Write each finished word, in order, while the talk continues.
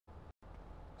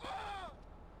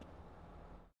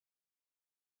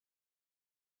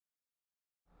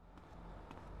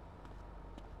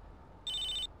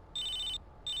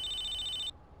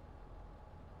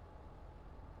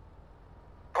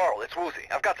it's Woozy.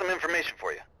 I've got some information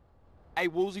for you. Hey,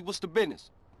 Woozy, what's the business?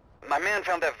 My man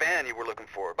found that van you were looking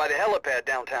for by the helipad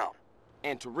downtown.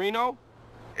 And Toreno?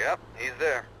 Yep, he's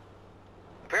there.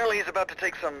 Apparently he's about to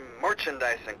take some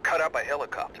merchandise and cut out by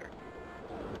helicopter.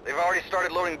 They've already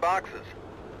started loading boxes.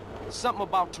 Something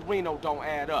about Toreno don't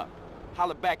add up.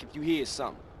 Holler back if you hear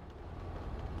something.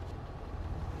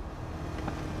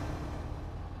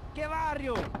 Que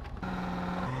barrio!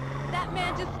 That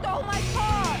man just stole my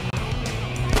car!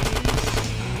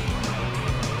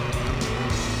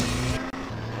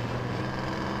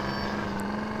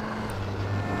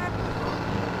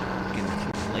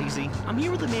 Lazy. I'm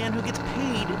here with a man who gets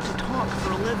paid to talk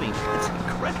for a living. It's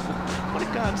incredible. What a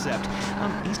concept.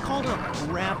 He's called a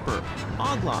rapper.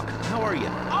 Oglock, how are you?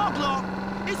 Oglock?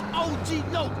 It's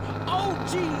OG Loc.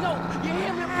 OG Loc. You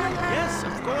hear me, play? Yes,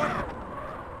 of course.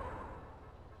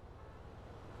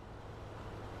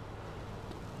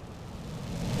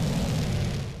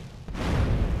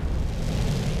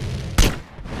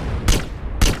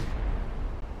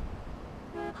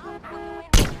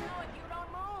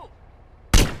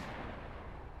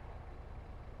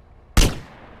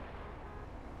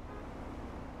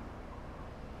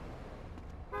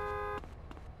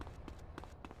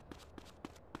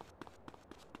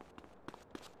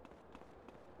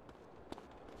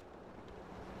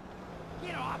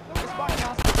 Get off the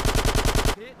road!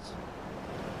 Bitch.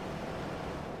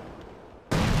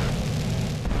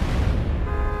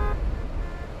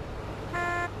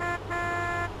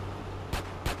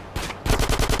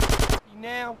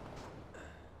 Now?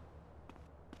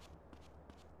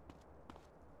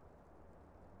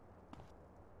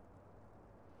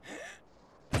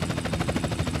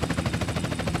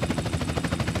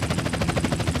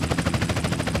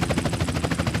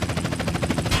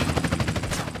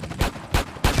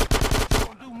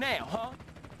 Now, huh?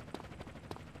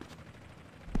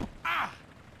 Ah!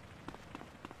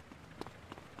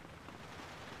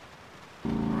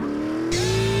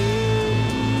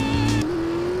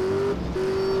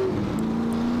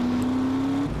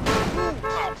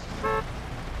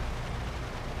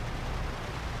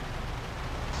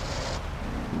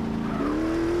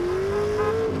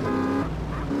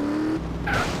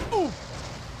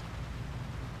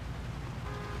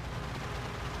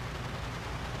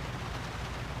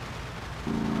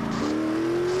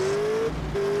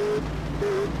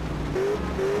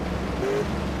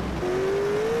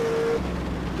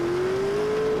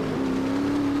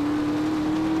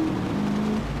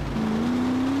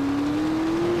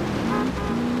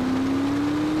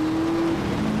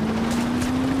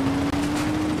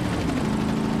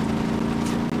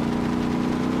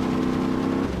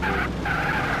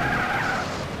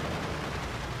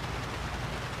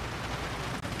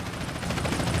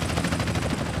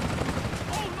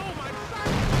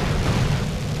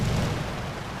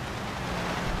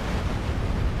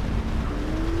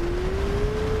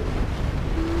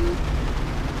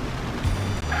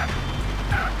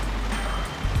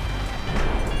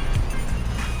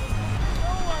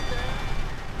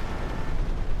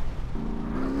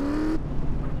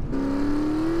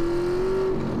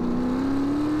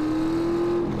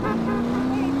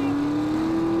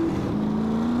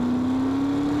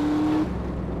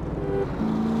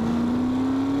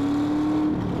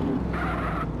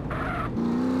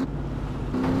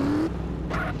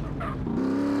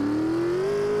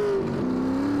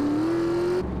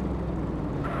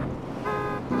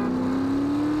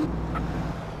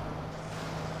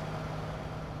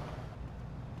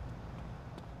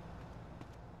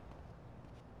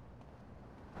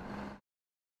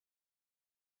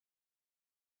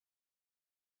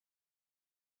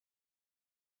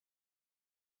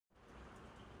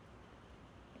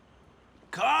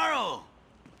 Carl!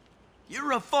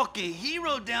 You're a fucking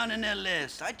hero down in that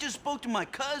list. I just spoke to my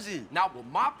cousin. Not with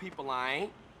my people, I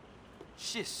ain't.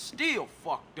 Shit's still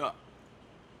fucked up.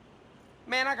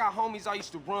 Man, I got homies I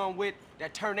used to run with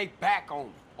that turned their back on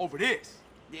me over this.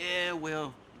 Yeah,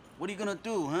 well, what are you gonna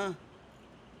do, huh?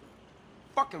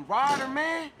 Fucking Ryder,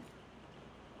 man.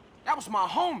 That was my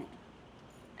homie.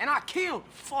 And I killed him.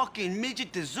 Fucking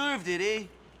midget deserved it, eh?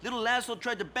 Little asshole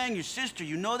tried to bang your sister,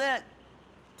 you know that?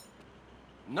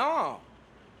 No.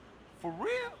 For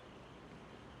real?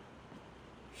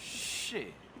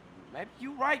 Shit. Maybe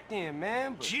you right then,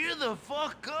 man, but... Cheer the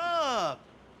fuck up!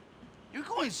 You're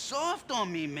going soft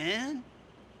on me, man.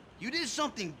 You did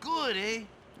something good, eh?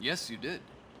 Yes, you did.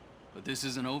 But this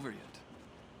isn't over yet.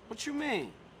 What you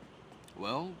mean?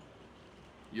 Well,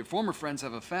 your former friends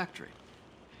have a factory.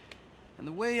 And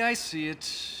the way I see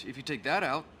it, if you take that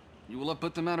out, you will have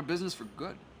put them out of business for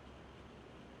good.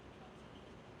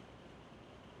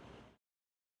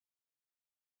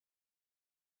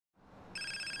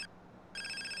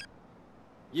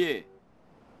 Yeah.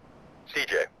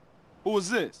 CJ. Who is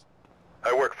this?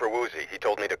 I work for Woozy. He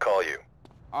told me to call you.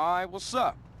 Alright, what's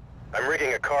up? I'm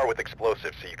rigging a car with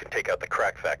explosives so you can take out the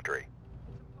crack factory.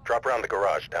 Drop around the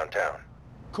garage downtown.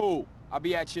 Cool. I'll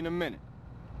be at you in a minute.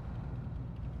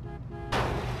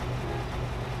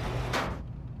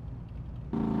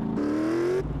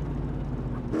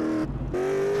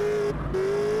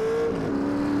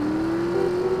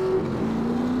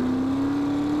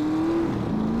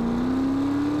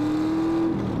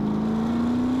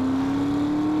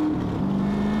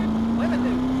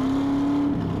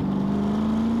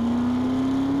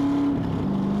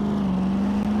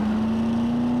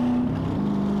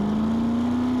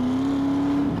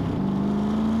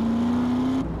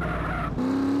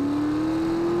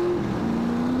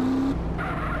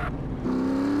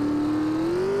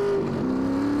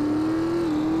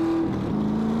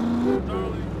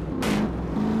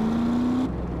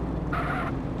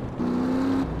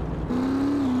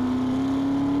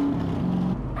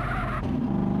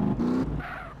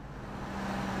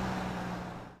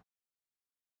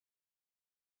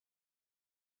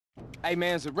 Hey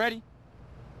man, is it ready?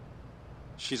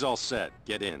 She's all set.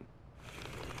 Get in.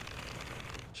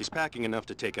 She's packing enough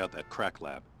to take out that crack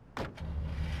lab.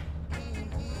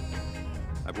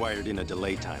 I've wired in a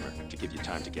delay timer to give you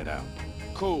time to get out.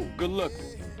 Cool, good luck.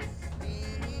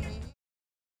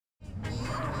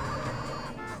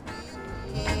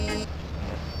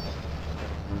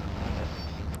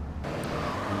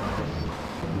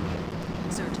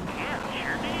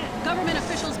 Government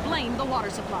officials blamed the water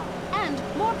supply. And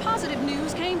more positive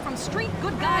news came from street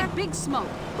good guy Big Smoke,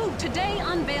 who today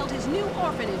unveiled his new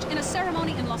orphanage in a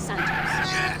ceremony in Los Santos.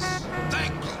 Yes!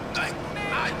 Thank you, thank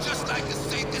you. I'd just like to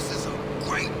say this is a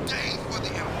great day for the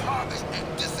impoverished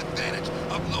and disadvantaged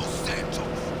of Los Santos.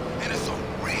 And it's a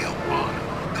real honor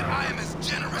that I am as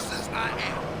generous as I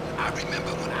am. I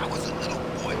remember when I was a little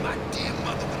boy, my dear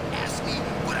mother would ask me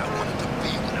what I wanted to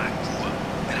be when I grew up.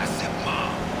 And I said,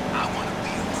 Mom, I want to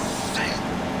be a sailor.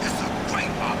 It's a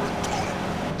great opportunity.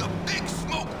 The Big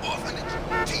Smoke Orphanage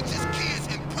teaches kids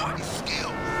important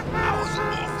skills. I was an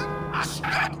orphan. I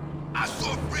struggled. I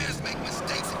saw friends make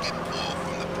mistakes and get pulled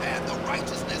from the path of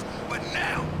righteousness. But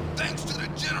now, thanks to the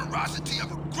generosity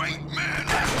of a great man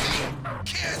like me,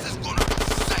 kids is gonna be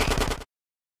safe.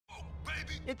 Oh,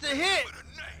 baby. It's a hit!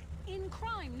 In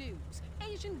crime news,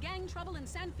 Asian gang trouble in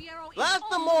San Fierro Blast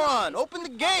the moron! Open the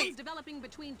gate! Developing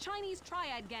between Chinese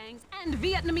triad gangs and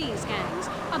Vietnamese gangs.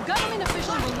 A government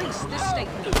official released this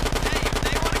statement. Hey, if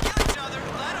they want to kill each other,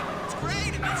 let them. It's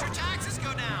great. It makes your taxes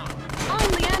go down. I'm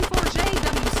Leanne 4J,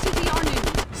 WCTR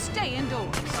News. Stay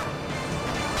indoors.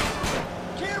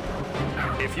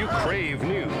 If you crave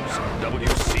news,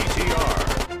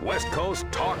 WCTR, West Coast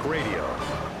Talk Radio.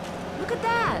 Look at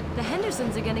that! The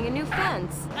Hendersons are getting a new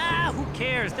fence. Ah, who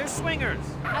cares? They're swingers.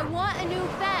 I want a new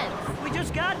fence. We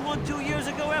just got one 2 years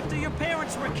ago after your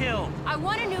parents were killed. I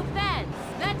want a new fence.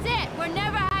 That's it. We're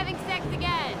never having sex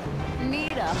again.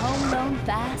 Need a home loan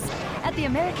fast? At the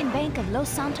American Bank of Los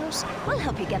Santos, we'll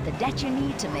help you get the debt you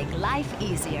need to make life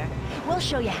easier. We'll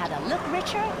show you how to look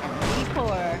richer and leave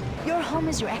poorer. Your home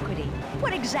is your equity.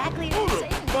 What exactly are you saving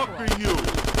for? Who the fuck are you?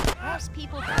 House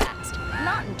people fast.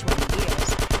 Not in 20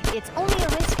 years. It's only a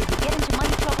risk if you get into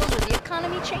money troubles or the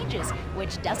economy changes,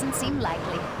 which doesn't seem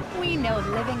likely. We know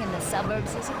living in the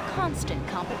suburbs is a constant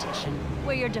competition,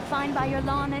 where you're defined by your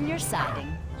lawn and your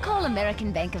siding. Call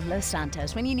American Bank of Los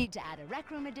Santos when you need to add a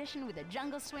rec room addition with a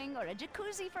jungle swing or a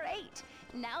jacuzzi for 8.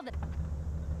 Now that...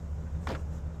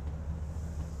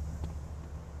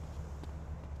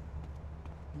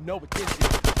 You know what this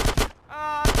is.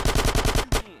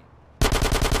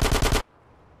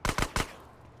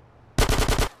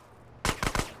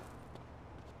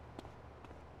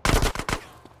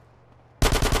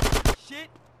 Shit.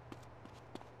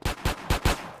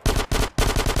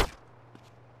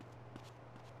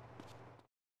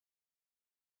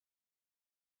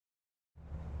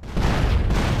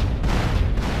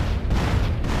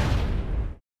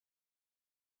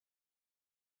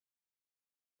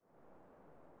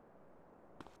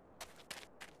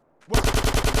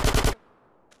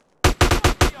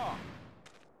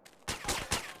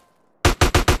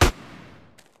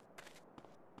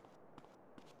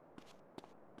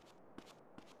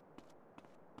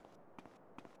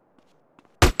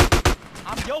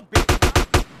 I'm your bitch.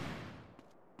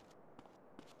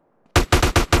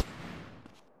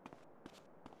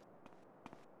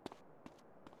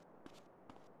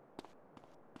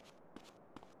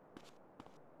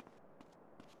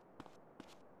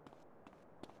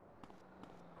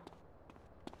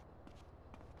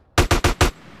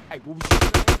 Hey, what was you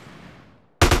saying?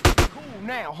 Cool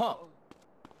now, huh?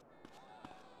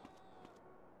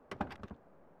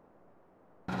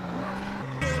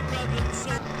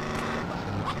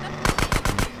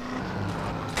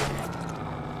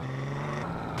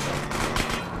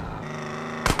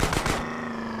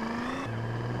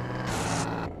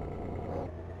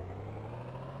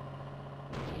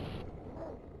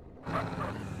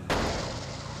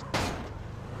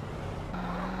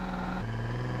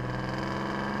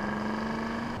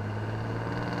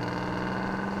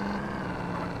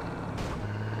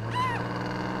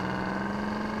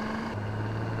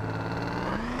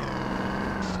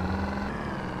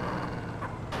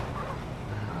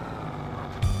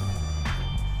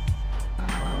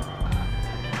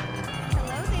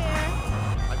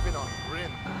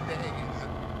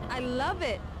 love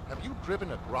it. Have you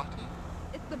driven a Grotti?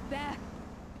 It's the best.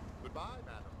 Goodbye,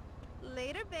 madam.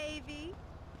 Later, baby.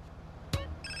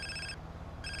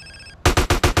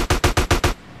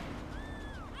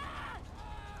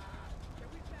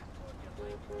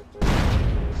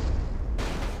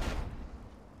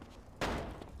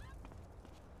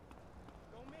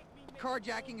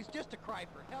 Carjacking is just a cry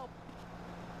for help.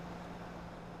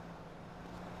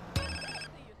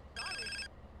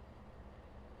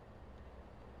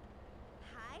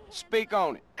 Speak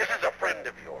on it. This is a friend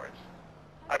of yours.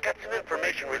 I've got some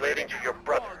information relating to your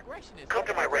brother. Come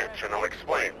to my ranch and I'll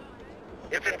explain.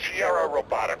 It's in Sierra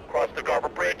Robata, cross the Garber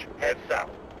Bridge, head south.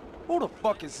 Who the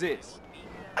fuck is this?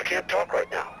 I can't talk right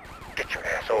now. Get your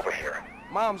ass over here.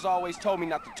 Mom's always told me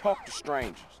not to talk to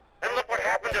strangers. And look what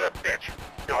happened to the bitch.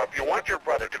 Now, if you want your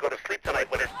brother to go to sleep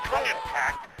tonight with his tongue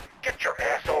intact, get your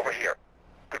ass over here.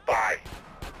 Goodbye.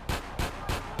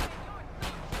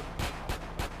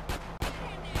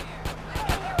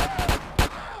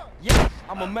 Yes,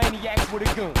 I'm a maniac with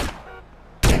a gun.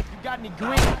 You got any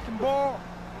green I can borrow?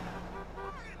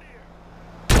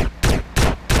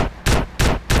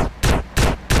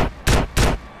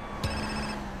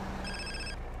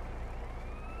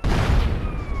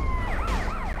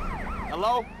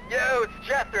 Hello? Yo, it's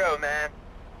Jethro, man.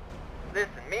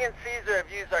 Listen, me and Caesar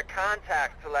have used our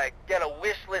contacts to, like, get a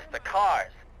wish list of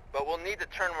cars. But we'll need to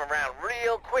turn them around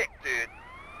real quick, dude.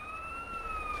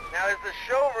 Now, there's a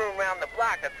showroom around the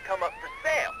block that's come up for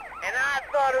sale. And I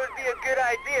thought it would be a good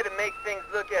idea to make things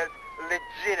look as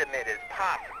legitimate as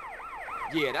possible.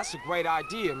 Yeah, that's a great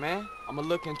idea, man. I'ma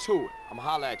look into it. I'ma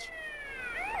holler at you.